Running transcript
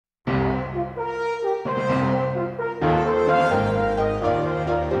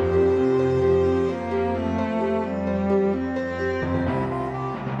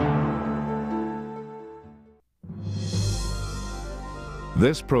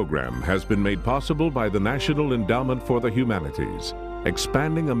This program has been made possible by the National Endowment for the Humanities,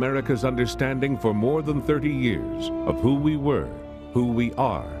 expanding America's understanding for more than 30 years of who we were, who we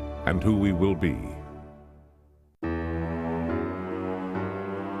are, and who we will be.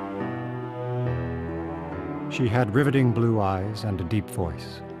 She had riveting blue eyes and a deep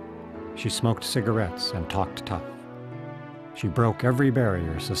voice. She smoked cigarettes and talked tough. She broke every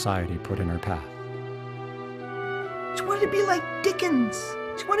barrier society put in her path. She wanted to be like Dickens.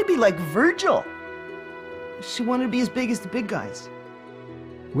 She wanted to be like Virgil. She wanted to be as big as the big guys.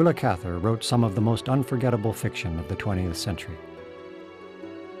 Willa Cather wrote some of the most unforgettable fiction of the 20th century.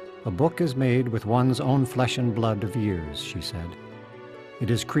 A book is made with one's own flesh and blood of years, she said.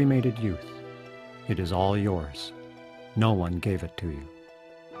 It is cremated youth. It is all yours. No one gave it to you.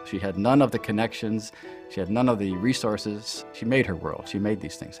 She had none of the connections. She had none of the resources. She made her world. She made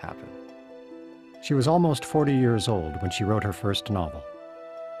these things happen. She was almost 40 years old when she wrote her first novel.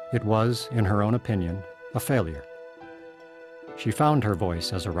 It was, in her own opinion, a failure. She found her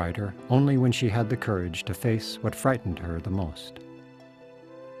voice as a writer only when she had the courage to face what frightened her the most.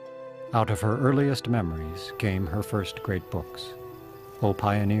 Out of her earliest memories came her first great books, O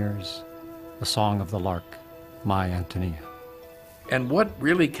Pioneers, A Song of the Lark, My Antonia. And what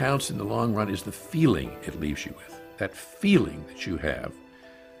really counts in the long run is the feeling it leaves you with, that feeling that you have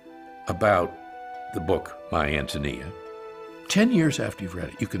about the book, My Antonia. 10 years after you've read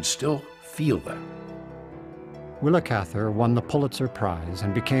it, you can still feel that. Willa Cather won the Pulitzer Prize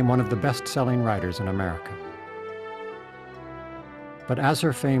and became one of the best-selling writers in America. But as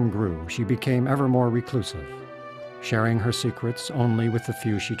her fame grew, she became ever more reclusive, sharing her secrets only with the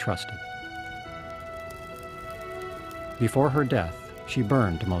few she trusted. Before her death, she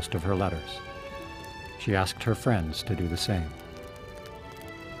burned most of her letters. She asked her friends to do the same.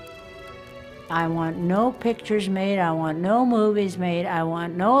 I want no pictures made, I want no movies made, I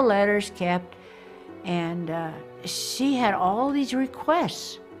want no letters kept. And she had all these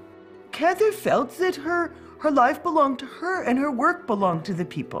requests. Cather felt that her life belonged to her and her work belonged to the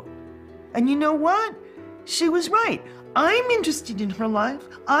people. And you know what? She was right. I'm interested in her life.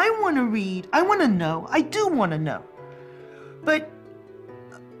 I want to read. I want to know. I do want to know. But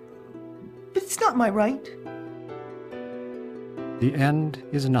it's not my right. The end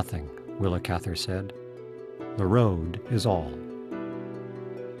is nothing, Willa Cather said. The road is all.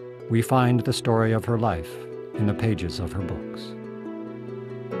 We find the story of her life in the pages of her books.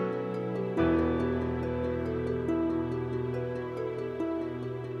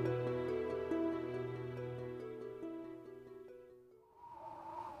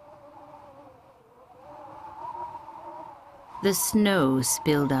 The snow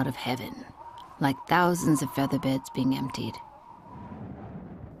spilled out of heaven, like thousands of feather beds being emptied.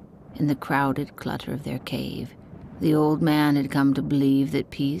 In the crowded clutter of their cave, the old man had come to believe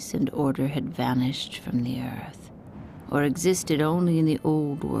that peace and order had vanished from the earth, or existed only in the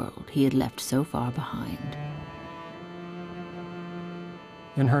old world he had left so far behind.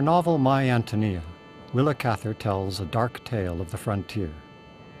 In her novel My Antonia, Willa Cather tells a dark tale of the frontier,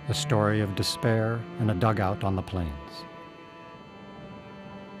 a story of despair and a dugout on the plains.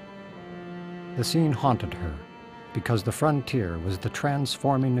 The scene haunted her because the frontier was the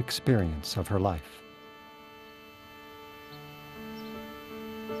transforming experience of her life.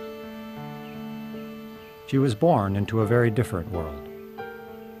 She was born into a very different world,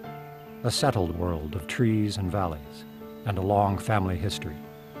 a settled world of trees and valleys, and a long family history.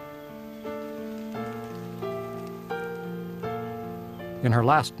 In her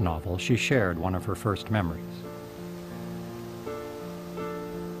last novel, she shared one of her first memories.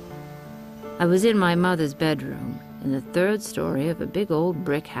 I was in my mother's bedroom, in the third story of a big old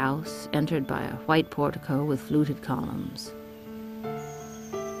brick house, entered by a white portico with fluted columns.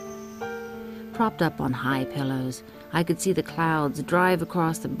 Propped up on high pillows, I could see the clouds drive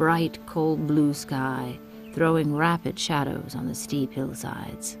across the bright, cold blue sky, throwing rapid shadows on the steep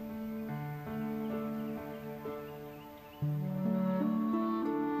hillsides.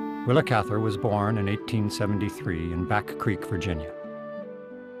 Willa Cather was born in 1873 in Back Creek, Virginia.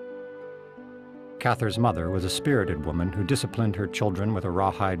 Cather's mother was a spirited woman who disciplined her children with a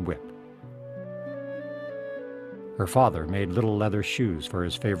rawhide whip. Her father made little leather shoes for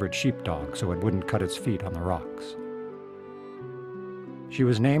his favorite sheepdog so it wouldn't cut its feet on the rocks. She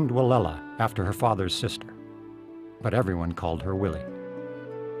was named Willa after her father's sister, but everyone called her Willie.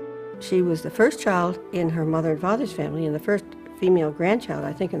 She was the first child in her mother and father's family and the first female grandchild,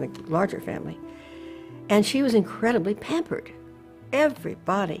 I think, in the larger family. And she was incredibly pampered.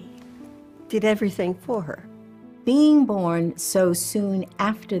 Everybody did everything for her. Being born so soon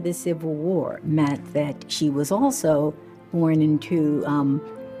after the Civil War meant that she was also born into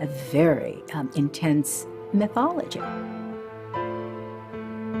a very intense mythology.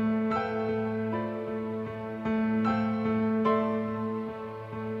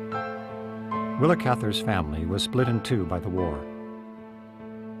 Willa Cather's family was split in two by the war.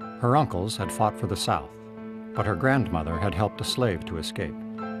 Her uncles had fought for the South, but her grandmother had helped a slave to escape,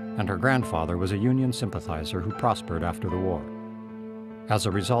 and her grandfather was a Union sympathizer who prospered after the war. As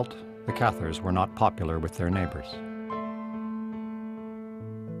a result, the Cathers were not popular with their neighbors.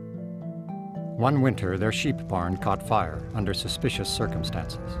 One winter, their sheep barn caught fire under suspicious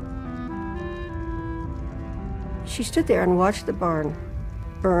circumstances. She stood there and watched the barn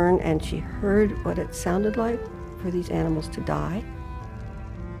burn, and she heard what it sounded like for these animals to die.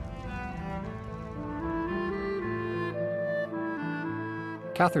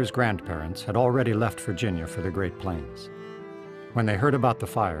 Cather's grandparents had already left Virginia for the Great Plains. When they heard about the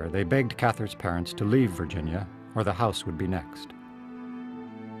fire, they begged Cather's parents to leave Virginia, or the house would be next.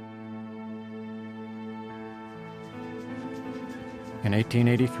 In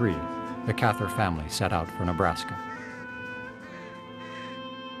 1883, the Cather family set out for Nebraska.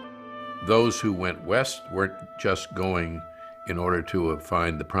 Those who went west weren't just going in order to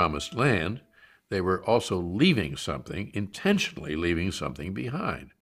find the promised land. They were also leaving something, intentionally leaving something behind.